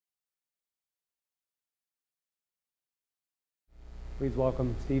Please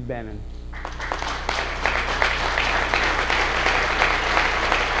welcome Steve Bannon.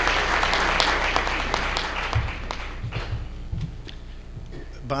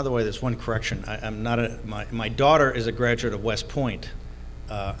 By the way, there's one correction. I'm not my daughter is a graduate of West Point.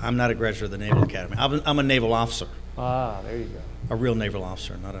 I'm not a graduate of the Naval Academy. I'm a naval officer. Ah, there you go. A real naval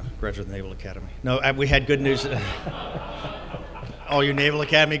officer, not a graduate of the Naval Academy. No, we had good news. All you Naval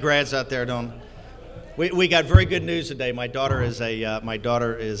Academy grads out there, don't. We got very good news today. My daughter is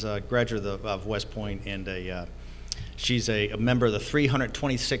a graduate of West Point, and she's a member of the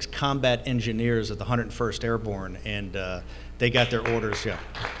 326 combat engineers at the 101st Airborne, and they got their orders. Yeah.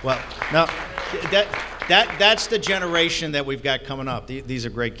 Well, no, that's the generation that we've got coming up. These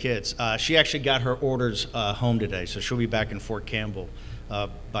are great kids. She actually got her orders home today, so she'll be back in Fort Campbell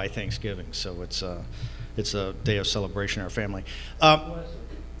by Thanksgiving. So it's a day of celebration in our family.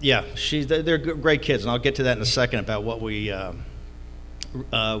 Yeah, they're great kids, and I'll get to that in a second about what we've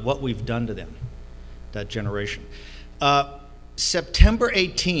done to them, that generation. September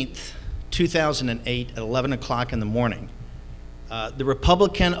 18th, 2008, at 11 o'clock in the morning, the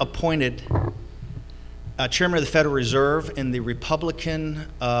Republican appointed Chairman of the Federal Reserve and the Republican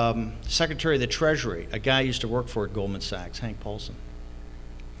Secretary of the Treasury, a guy I used to work for at Goldman Sachs, Hank Paulson,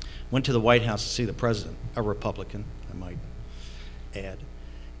 went to the White House to see the president, a Republican, I might add,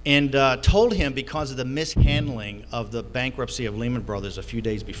 and told him because of the mishandling of the bankruptcy of Lehman Brothers a few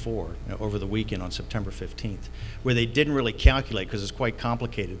days before, over the weekend on September 15th, where they didn't really calculate because it's quite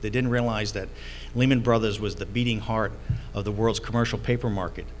complicated. They didn't realize that Lehman Brothers was the beating heart of the world's commercial paper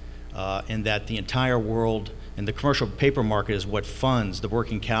market, and that the entire world and the commercial paper market is what funds the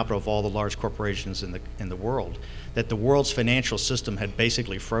working capital of all the large corporations in the world, that the world's financial system had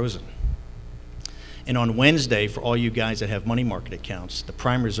basically frozen. And on Wednesday, for all you guys that have money market accounts, the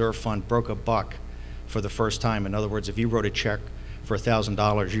Prime Reserve Fund broke a buck for the first time. In other words, if you wrote a check for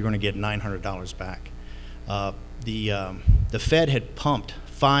 $1,000, you're going to get $900 back. The Fed had pumped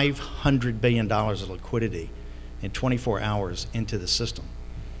 $500 billion of liquidity in 24 hours into the system.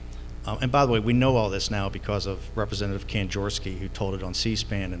 And by the way, we know all this now because of Representative Kanjorski, who told it on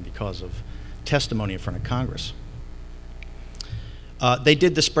C-SPAN, and because of testimony in front of Congress. They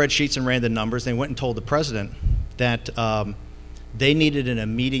did the spreadsheets and ran the numbers. They went and told the president that they needed an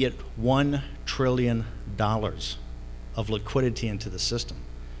immediate $1 trillion of liquidity into the system,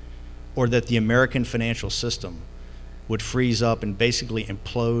 or that the American financial system would freeze up and basically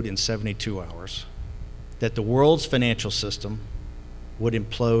implode in 72 hours, that the world's financial system would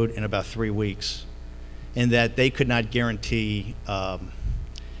implode in about 3 weeks, and that they could not guarantee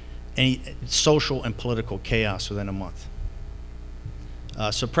any social and political chaos within a month.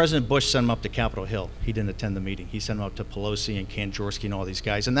 So President Bush sent him up to Capitol Hill. He didn't attend the meeting. He sent him up to Pelosi and Kanjorski and all these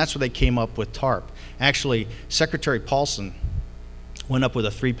guys, and that's where they came up with TARP. Actually, Secretary Paulson went up with a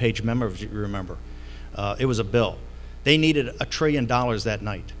 3-page memo, if you remember. It was a bill. They needed $1 trillion that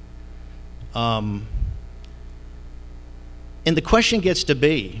night. And the question gets to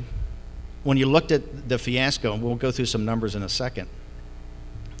be, when you looked at the fiasco, and we'll go through some numbers in a second,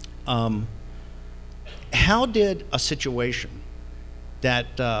 how did a situation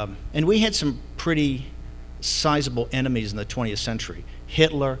that, and we had some pretty sizable enemies in the 20th century,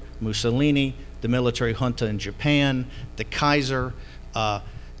 Hitler, Mussolini, the military junta in Japan, the Kaiser,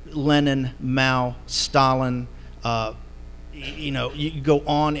 Lenin, Mao, Stalin, you go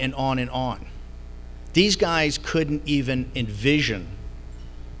on and on and on. These guys couldn't even envision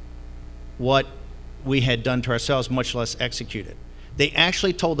what we had done to ourselves, much less execute it. They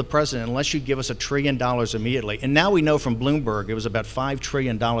actually told the president, unless you give us $1 trillion immediately, and now we know from Bloomberg it was about $5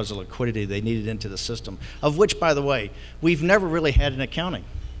 trillion of liquidity they needed into the system, of which, by the way, we've never really had an accounting,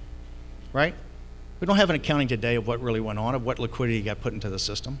 right? We don't have an accounting today of what really went on, of what liquidity got put into the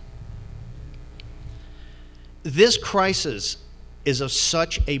system. This crisis is of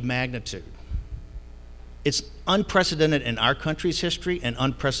such a magnitude. It's unprecedented in our country's history and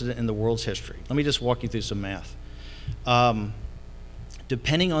unprecedented in the world's history. Let me just walk you through some math.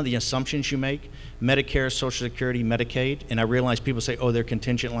 Depending on the assumptions you make, Medicare, Social Security, Medicaid, and I realize people say, oh, they're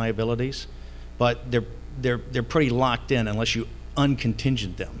contingent liabilities, but they're pretty locked in unless you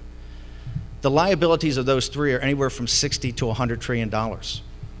uncontingent them. The liabilities of those three are anywhere from $60 to $100 trillion.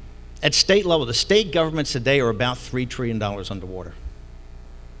 At state level, the state governments today are about $3 trillion underwater.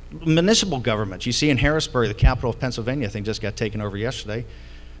 Municipal governments, you see in Harrisburg, the capital of Pennsylvania, I think just got taken over yesterday.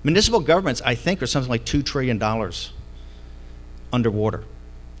 Municipal governments, I think, are something like $2 trillion underwater.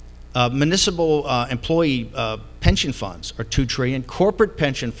 Municipal employee pension funds are $2 trillion. Corporate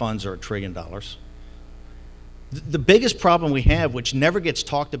pension funds are $1 trillion. The biggest problem we have, which never gets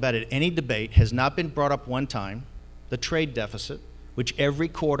talked about at any debate, has not been brought up one time, the trade deficit, which every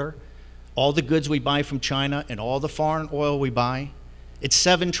quarter, all the goods we buy from China and all the foreign oil we buy, it's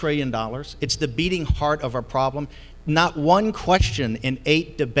 $7 trillion. It's the beating heart of our problem. Not one question in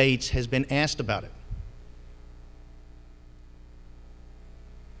 8 debates has been asked about it.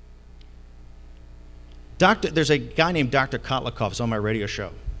 There's a guy named Dr. Kotlikov who's on my radio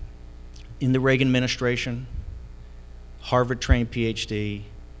show. In the Reagan administration, Harvard-trained PhD,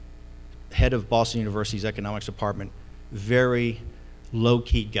 head of Boston University's economics department, very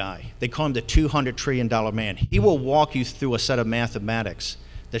low-key guy. They call him the $200 trillion man. He will walk you through a set of mathematics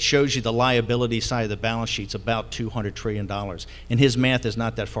that shows you the liability side of the balance sheet's about $200 trillion. And his math is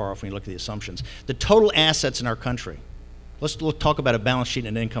not that far off when you look at the assumptions. The total assets in our country, let's talk about a balance sheet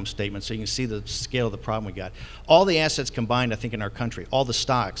and an income statement so you can see the scale of the problem we got. All the assets combined, I think, in our country, all the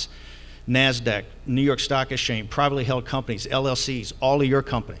stocks, NASDAQ, New York Stock Exchange, privately held companies, LLCs, all of your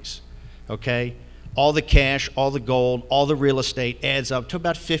companies, okay? All the cash, all the gold, all the real estate adds up to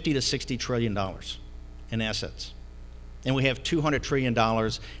about $50 to $60 trillion in assets. And we have $200 trillion,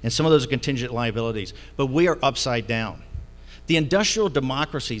 and some of those are contingent liabilities. But we are upside down. The industrial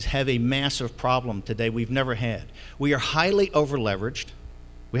democracies have a massive problem today we've never had. We are highly over-leveraged.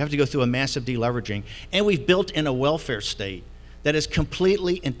 We have to go through a massive deleveraging. And we've built in a welfare state that is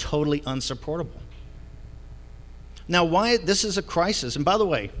completely and totally unsupportable. Now, why this is a crisis, and by the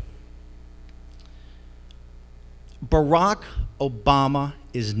way, Barack Obama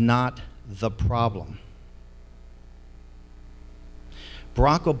is not the problem.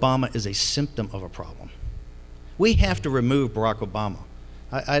 Barack Obama is a symptom of a problem. We have to remove Barack Obama.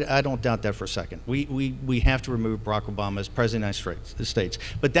 I don't doubt that for a second. We have to remove Barack Obama as President of the United States.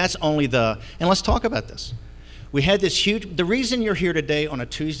 But that's only and let's talk about this. We had this the reason you're here today on a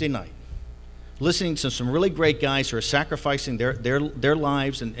Tuesday night, listening to some really great guys who are sacrificing their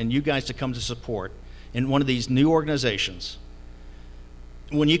lives and you guys to come to support in one of these new organizations,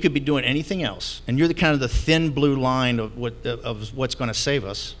 when you could be doing anything else, and you're the kind of the thin blue line of what's going to save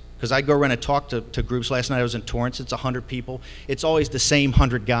us. Because I go around and talk to groups. Last night I was in Torrance. It's 100 people. It's always the same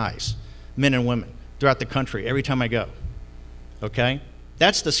 100 guys, men and women, throughout the country every time I go. Okay?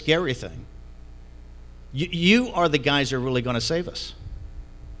 That's the scary thing. You are the guys who are really going to save us.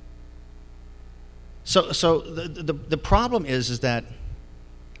 So the problem is that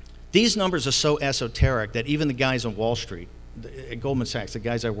these numbers are so esoteric that even the guys on Wall Street, at Goldman Sachs, the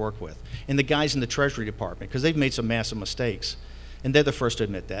guys I work with, and the guys in the Treasury Department, because they've made some massive mistakes, and they're the first to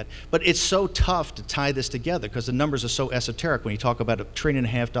admit that. But it's so tough to tie this together because the numbers are so esoteric when you talk about $1.5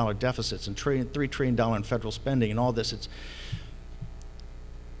 trillion deficits and $3 trillion in federal spending and all this.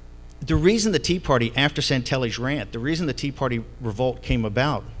 The reason the Tea Party, after Santelli's rant, the reason the Tea Party revolt came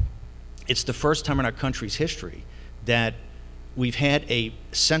about, it's the first time in our country's history that we've had a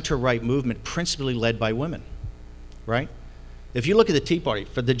center-right movement principally led by women, right? If you look at the Tea Party,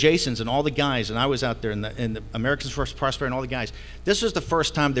 for the Jasons and all the guys, and I was out there in the Americans First Prosperity and all the guys, this was the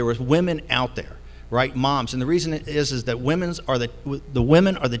first time there was women out there, right? Moms. And the reason is that the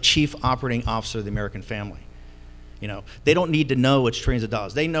women are the chief operating officer of the American family. You know, they don't need to know it's trillions of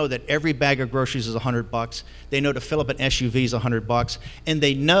dollars. They know that every bag of groceries is $100. They know to fill up an SUV is $100. And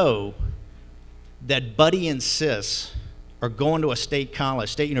they know that Buddy and Sis are going to a state college,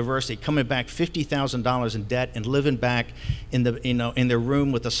 state university, coming back $50,000 in debt and living back in their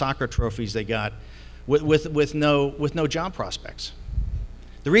room with the soccer trophies they got, with no job prospects.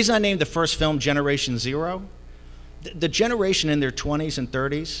 The reason I named the first film Generation Zero, the generation in their 20s and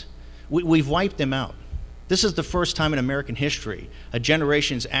 30s, we've wiped them out. This is the first time in American history a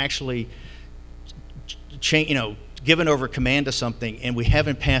generation's actually given over command to something, and we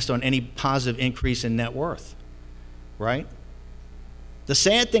haven't passed on any positive increase in net worth. Right? The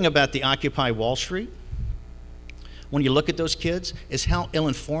sad thing about the Occupy Wall Street, when you look at those kids, is how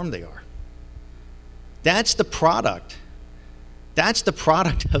ill-informed they are. That's the product. That's the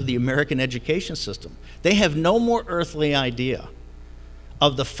product of the American education system. They have no more earthly idea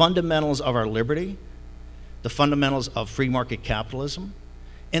of the fundamentals of our liberty, the fundamentals of free market capitalism,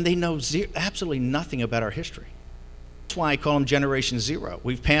 and they know absolutely nothing about our history. That's why I call them Generation Zero.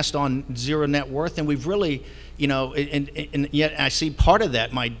 We've passed on zero net worth, and we've really, and yet I see part of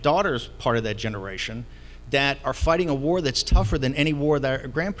that, my daughter's part of that generation, that are fighting a war that's tougher than any war that our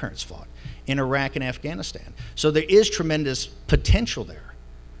grandparents fought in Iraq and Afghanistan. So there is tremendous potential there.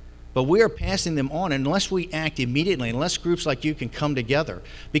 But we are passing them on unless we act immediately, unless groups like you can come together,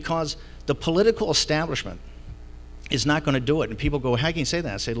 because the political establishment is not going to do it. And people go, how can you say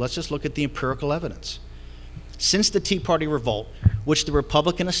that? I say, let's just look at the empirical evidence. Since the Tea Party revolt, which the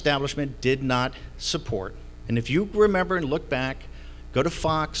Republican establishment did not support, and if you remember and look back, go to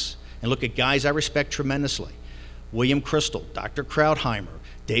Fox and look at guys I respect tremendously, William Crystal, Dr. Krauthammer,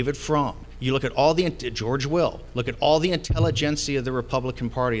 David Fromm. You look at all the, George Will, look at all the intelligentsia of the Republican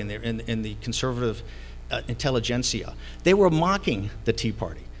Party and the conservative intelligentsia. They were mocking the Tea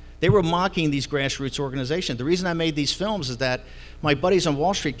Party. They were mocking these grassroots organizations. The reason I made these films is that my buddies on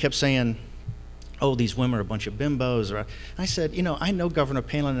Wall Street kept saying, oh, these women are a bunch of bimbos. Or, I said, you know, I know Governor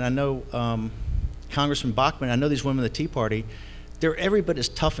Palin and I know Congressman Bachmann, I know these women of the Tea Party. They're every bit as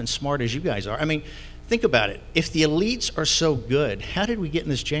tough and smart as you guys are. I mean, think about it. If the elites are so good, how did we get in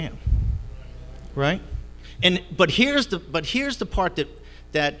this jam? Right? But here's the part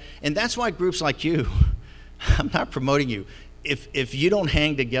that and that's why groups like you, I'm not promoting you. If you don't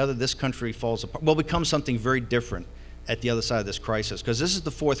hang together, this country falls apart. We'll become something very different at the other side of this crisis, because this is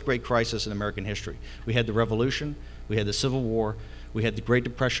the fourth great crisis in American history. We had the Revolution, we had the Civil War, we had the Great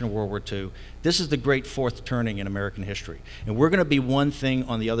Depression of World War II. This is the great fourth turning in American history. And we're going to be one thing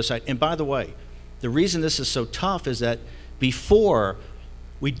on the other side. And by the way, the reason this is so tough is that before,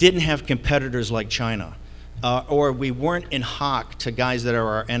 we didn't have competitors like China, or we weren't in hock to guys that are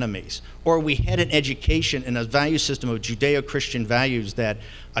our enemies, or we had an education and a value system of Judeo-Christian values that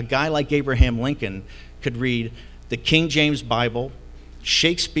a guy like Abraham Lincoln could read the King James Bible,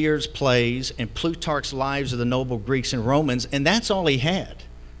 Shakespeare's plays, and Plutarch's Lives of the Noble Greeks and Romans, and that's all he had,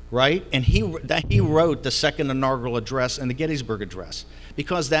 right? And he wrote the Second Inaugural Address and the Gettysburg Address,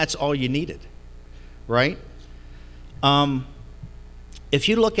 because that's all you needed, right? If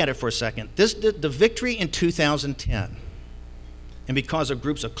you look at it for a second, the victory in 2010, and because of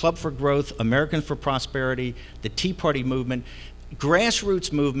groups of Club for Growth, Americans for Prosperity, the Tea Party movement,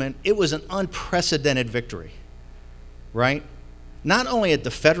 grassroots movement, it was an unprecedented victory, right? Not only at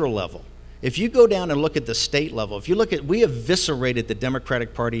the federal level. If you go down and look at the state level, if you look at, we eviscerated the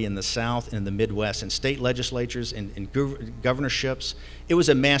Democratic Party in the South and in the Midwest, in state legislatures, in governorships. It was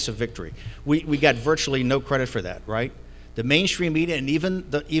a massive victory. We got virtually no credit for that, right? The mainstream media and even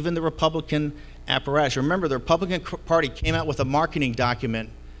the Republican apparatus. Remember, the Republican Party came out with a marketing document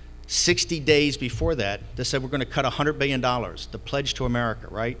 60 days before that that said we're going to cut $100 billion, the pledge to America,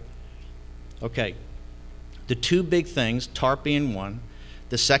 right? Okay. The two big things, TARP being one,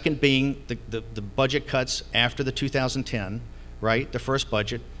 the second being the budget cuts after the 2010, right? The first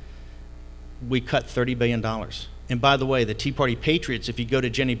budget, we cut $30 billion. And by the way, the Tea Party Patriots, if you go to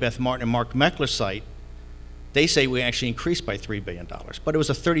Jenny Beth Martin and Mark Meckler's site, they say we actually increased by $3 billion. But it was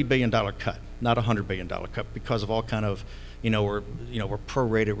a $30 billion cut, not a $100 billion cut, because of all kind of, we're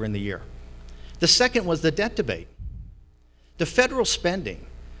prorated, we're in the year. The second was the debt debate. The federal spending,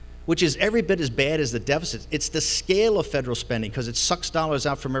 which is every bit as bad as the deficit. It's the scale of federal spending, because it sucks dollars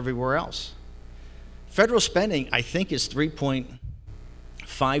out from everywhere else. Federal spending, I think, is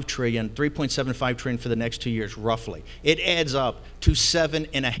 $3.5 trillion, $3.75 trillion for the next 2 years, roughly. It adds up to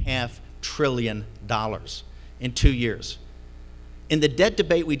 $7.5 trillion in 2 years. In the debt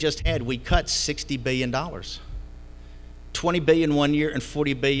debate we just had, we cut $60 billion. $20 billion one year and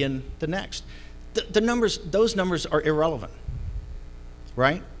 $40 billion the next. Those numbers are irrelevant,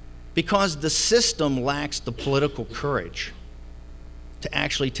 right? Because the system lacks the political courage to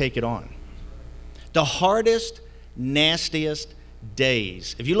actually take it on. The hardest, nastiest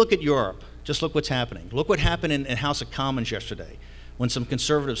days, if you look at Europe, just look what's happening. Look what happened in House of Commons yesterday when some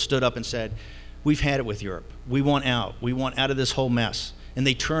conservatives stood up and said, we've had it with Europe. We want out. We want out of this whole mess. And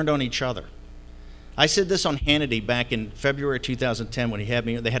they turned on each other. I said this on Hannity back in February 2010 when he had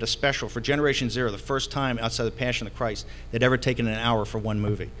me. They had a special for Generation Zero, the first time outside the Passion of Christ they'd ever taken an hour for one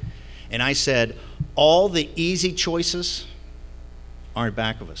movie. And I said, all the easy choices aren't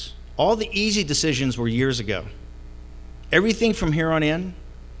back of us. All the easy decisions were years ago. Everything from here on in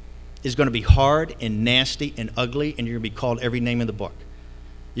is going to be hard and nasty and ugly, and you're going to be called every name in the book.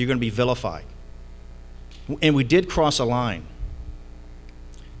 You're going to be vilified. And we did cross a line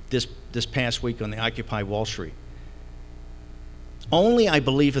this past week on the Occupy Wall Street. Only, I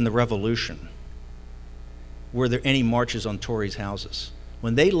believe, in the revolution were there any marches on Tories' houses.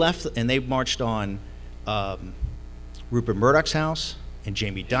 When they left and they marched on Rupert Murdoch's house and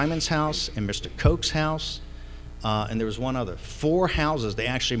Jamie Dimon's house and Mr. Koch's house, and there was one other, 4 houses they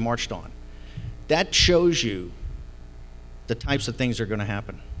actually marched on. That shows you the types of things that are going to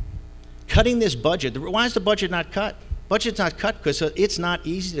happen. Cutting this budget, why is the budget not cut? Budget's not cut because it's not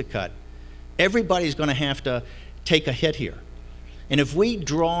easy to cut. Everybody's going to have to take a hit here. And if we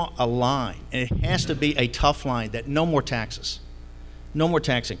draw a line, and it has to be a tough line, that no more taxes, no more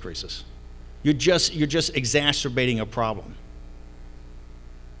tax increases. You're just exacerbating a problem.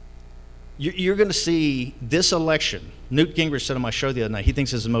 You're going to see this election. Newt Gingrich said on my show the other night, he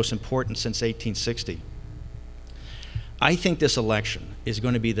thinks it's the most important since 1860. I think this election is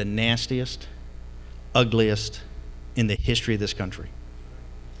going to be the nastiest, ugliest, in the history of this country.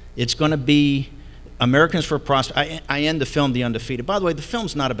 It's going to be Americans for Prosperity. I end the film, The Undefeated. By the way, the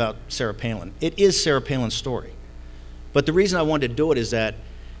film's not about Sarah Palin. It is Sarah Palin's story. But the reason I wanted to do it is that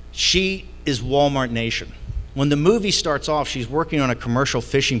she is Walmart Nation. When the movie starts off, she's working on a commercial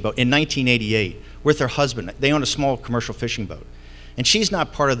fishing boat in 1988 with her husband. They own a small commercial fishing boat. And she's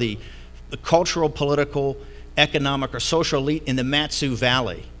not part of the cultural, political, economic, or social elite in the Matsu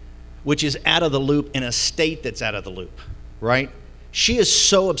Valley, which is out of the loop in a state that's out of the loop, right? She is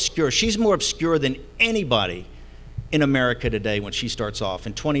so obscure. She's more obscure than anybody in America today when she starts off.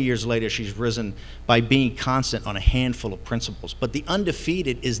 And 20 years later, she's risen by being constant on a handful of principles. But the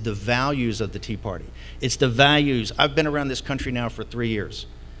Undefeated is the values of the Tea Party. It's the values. I've been around this country now for 3 years,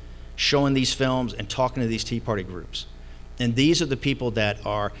 showing these films and talking to these Tea Party groups. And these are the people that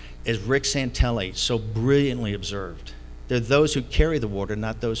are, as Rick Santelli so brilliantly observed, they're those who carry the water,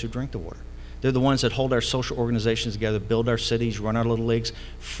 not those who drink the water. They're the ones that hold our social organizations together, build our cities, run our little leagues,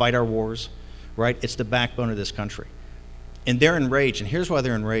 fight our wars, right? It's the backbone of this country. And they're enraged, and here's why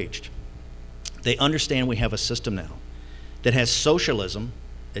they're enraged. They understand we have a system now that has socialism,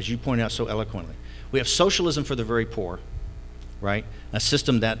 as you pointed out so eloquently. We have socialism for the very poor, right? A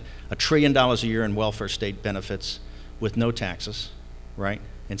system that $1 trillion a year in welfare state benefits with no taxes, right?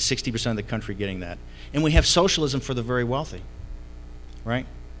 And 60% of the country getting that. And we have socialism for the very wealthy, right?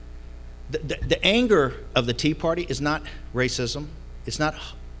 The anger of the Tea Party is not racism.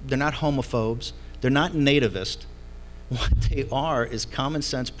 They're not homophobes. They're not nativist. What they are is common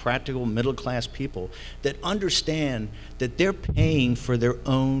sense, practical, middle-class people that understand that they're paying for their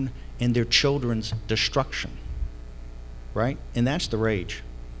own and their children's destruction, right? And that's the rage.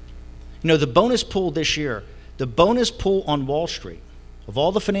 You know, the bonus pool this year, the bonus pool on Wall Street of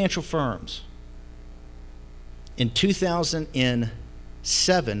all the financial firms in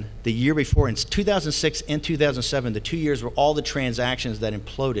 2007, the year before, in 2006 and 2007, the 2 years were all the transactions that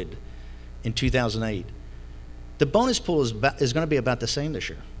imploded in 2008. The bonus pool is going to be about the same this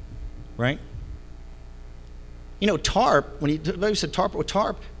year, right? You know, TARP, when you said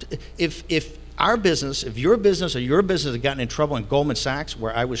TARP, if our business, if your business or your business had gotten in trouble and Goldman Sachs,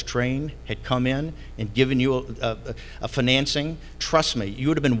 where I was trained, had come in and given you a financing, trust me, you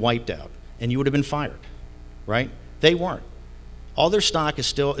would have been wiped out and you would have been fired, right? They weren't. All their stock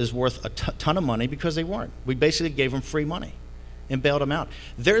is worth a ton of money because they weren't. We basically gave them free money and bailed them out.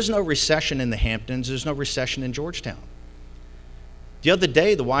 There's no recession in the Hamptons. There's no recession in Georgetown. The other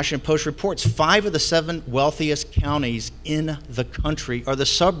day, the Washington Post reports 5 of the 7 wealthiest counties in the country are the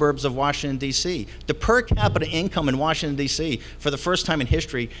suburbs of Washington, D.C. The per capita income in Washington, D.C., for the first time in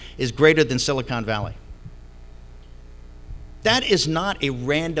history, is greater than Silicon Valley. That is not a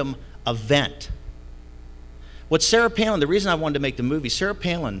random event. What Sarah Palin, the reason I wanted to make the movie, Sarah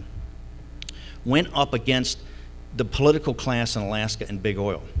Palin went up against the political class in Alaska and big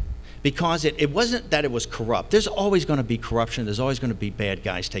oil. Because it wasn't that it was corrupt. There's always going to be corruption. There's always going to be bad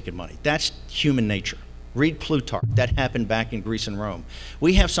guys taking money. That's human nature. Read Plutarch. That happened back in Greece and Rome.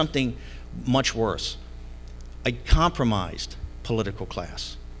 We have something much worse. A compromised political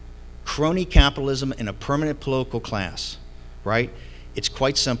class. Crony capitalism and a permanent political class, right? It's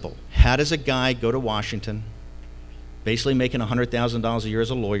quite simple. How does a guy go to Washington, basically making $100,000 a year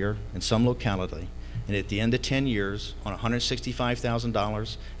as a lawyer in some locality, and at the end of 10 years, on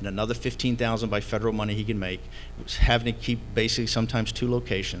 $165,000 and another $15,000 by federal money he can make, having to keep basically sometimes 2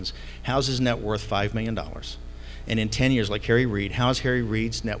 locations, how's his net worth $5 million? And in 10 years, like Harry Reid, how's Harry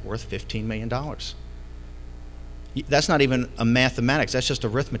Reid's net worth $15 million? That's not even a mathematics, that's just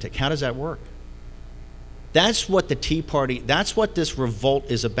arithmetic. How does that work? That's what the Tea Party, that's what this revolt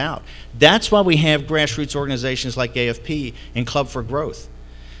is about. That's why we have grassroots organizations like AFP and Club for Growth.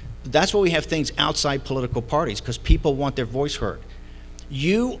 That's why we have things outside political parties, because people want their voice heard.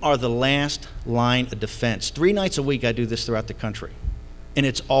 You are the last line of defense. 3 nights a week I do this throughout the country, and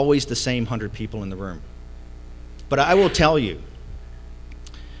it's always the same 100 people in the room. But I will tell you,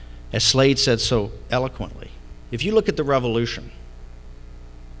 as Slade said so eloquently, if you look at the revolution,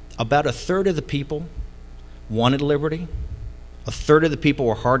 about 1/3 of the people wanted liberty, 1/3 of the people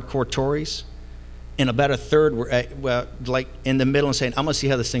were hardcore Tories, and about 1/3 were like in the middle and saying, I'm going to see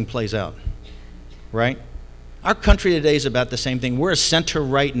how this thing plays out, right? Our country today is about the same thing. We're a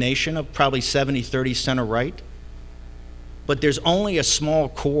center-right nation of probably 70-30 center-right, but there's only a small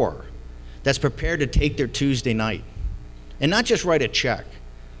core that's prepared to take their Tuesday night and not just write a check,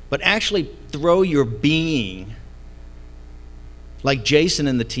 but actually throw your being, like Jason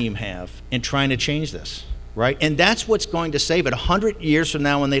and the team have, in trying to change this, right? And that's what's going to save it. 100 years from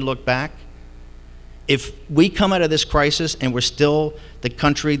now when they look back, If we come out of this crisis and we're still the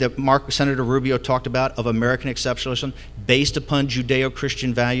country that Senator Rubio talked about of American exceptionalism based upon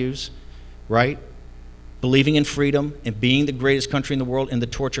Judeo-Christian values, right? Believing in freedom and being the greatest country in the world in the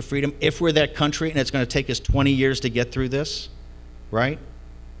torch of freedom, if we're that country and it's going to take us 20 years to get through this, right?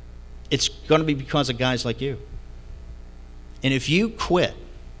 It's going to be because of guys like you. And if you quit,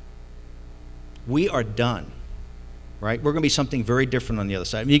 we are done. Right? We're going to be something very different on the other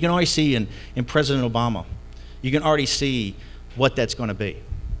side. I mean, you can already see in President Obama, you can already see what that's going to be,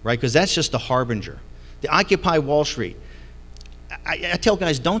 right? Because that's just the harbinger. The Occupy Wall Street, I tell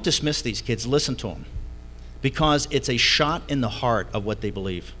guys, don't dismiss these kids, listen to them, because it's a shot in the heart of what they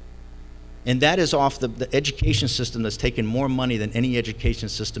believe. And that is off the education system that's taken more money than any education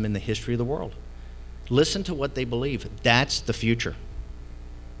system in the history of the world. Listen to what they believe. That's the future.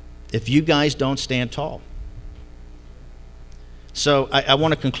 If you guys don't stand tall. So I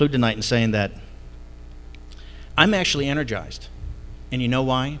want to conclude tonight in saying that I'm actually energized. And you know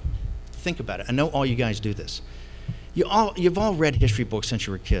why? Think about it. I know all you guys do this. You've all read history books since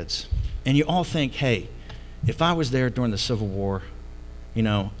you were kids. And you all think, hey, if I was there during the Civil War, you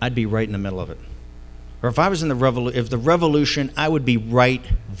know, I'd be right in the middle of it. Or if I was in the revolution, I would be right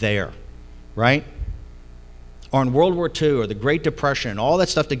there, right? Or in World War II or the Great Depression, all that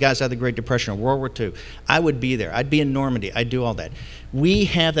stuff the guys had the Great Depression or World War II, I would be there. I'd be in Normandy. I'd do all that. We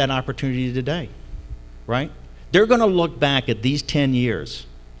have that opportunity today, right? They're going to look back at these 10 years,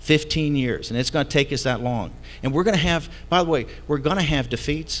 15 years, and it's going to take us that long. And we're going to have, by the way, we're going to have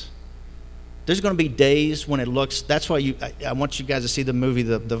defeats. There's going to be days when it looks, that's why I want you guys to see the movie,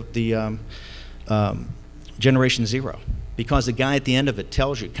 the Generation Zero. Because the guy at the end of it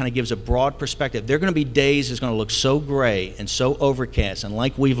tells you, kind of gives a broad perspective. There are going to be days that's going to look so gray and so overcast and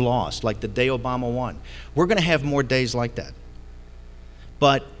like we've lost, like the day Obama won. We're going to have more days like that.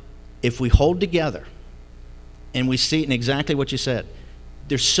 But if we hold together and we see it in exactly what you said,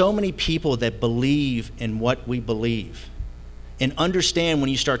 there's so many people that believe in what we believe and understand when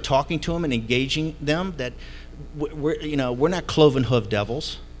you start talking to them and engaging them that we're not cloven hoof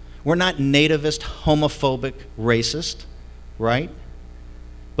devils. We're not nativist, homophobic, racist. Right?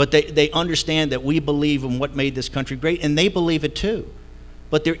 But they understand that we believe in what made this country great, and they believe it too.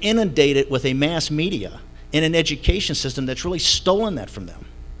 But they're inundated with a mass media and an education system that's really stolen that from them.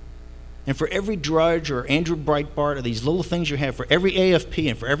 And for every Drudge or Andrew Breitbart or these little things you have, for every AFP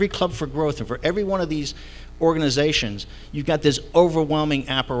and for every Club for Growth and for every one of these organizations, you've got this overwhelming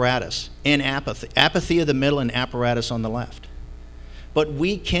apparatus and apathy. Apathy of the middle and apparatus on the left. But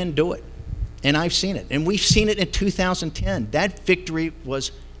we can do it. And I've seen it. And we've seen it in 2010. That victory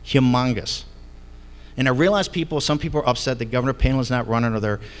was humongous. And I realize some people are upset that Governor Palin's not running, or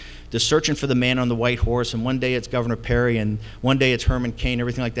they're searching for the man on the white horse, and one day it's Governor Perry, and one day it's Herman Cain,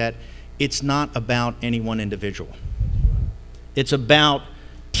 everything like that. It's not about any one individual. It's about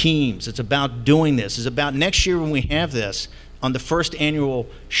teams. It's about doing this. It's about next year when we have this, on the first annual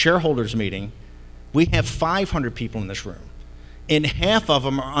shareholders meeting, we have 500 people in this room. And half of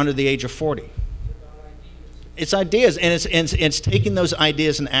them are under the age of 40. It's ideas, and it's taking those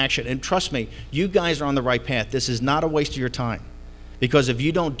ideas in action. And trust me, you guys are on the right path. This is not a waste of your time. Because if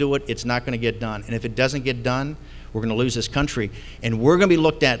you don't do it, it's not going to get done. And if it doesn't get done, we're going to lose this country. And we're going to be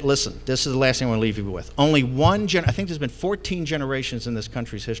looked at, listen, this is the last thing I want to leave you with. Only one I think there's been 14 generations in this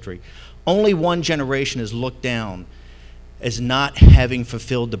country's history. Only one generation is looked down as not having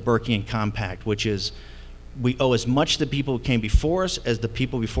fulfilled the Burkean Compact, which is we owe as much to the people who came before us as the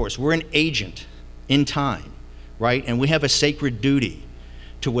people before us. We're an agent in time, right? And we have a sacred duty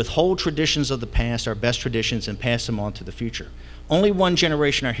to withhold traditions of the past, our best traditions, and pass them on to the future. Only one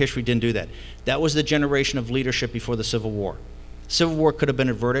generation in our history didn't do that. That was the generation of leadership before the Civil War. Civil War could have been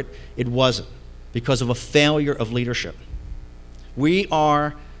averted. It wasn't, because of a failure of leadership. We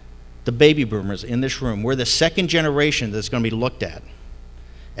are the baby boomers in this room. We're the second generation that's going to be looked at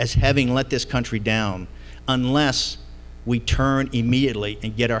as having let this country down, unless we turn immediately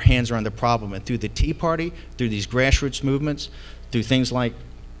and get our hands around the problem. And through the Tea Party, through these grassroots movements, through things like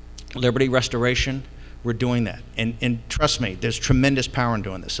Liberty Restoration, we're doing that. And trust me, there's tremendous power in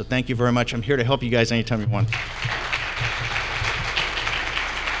doing this. So thank you very much. I'm here to help you guys anytime you want.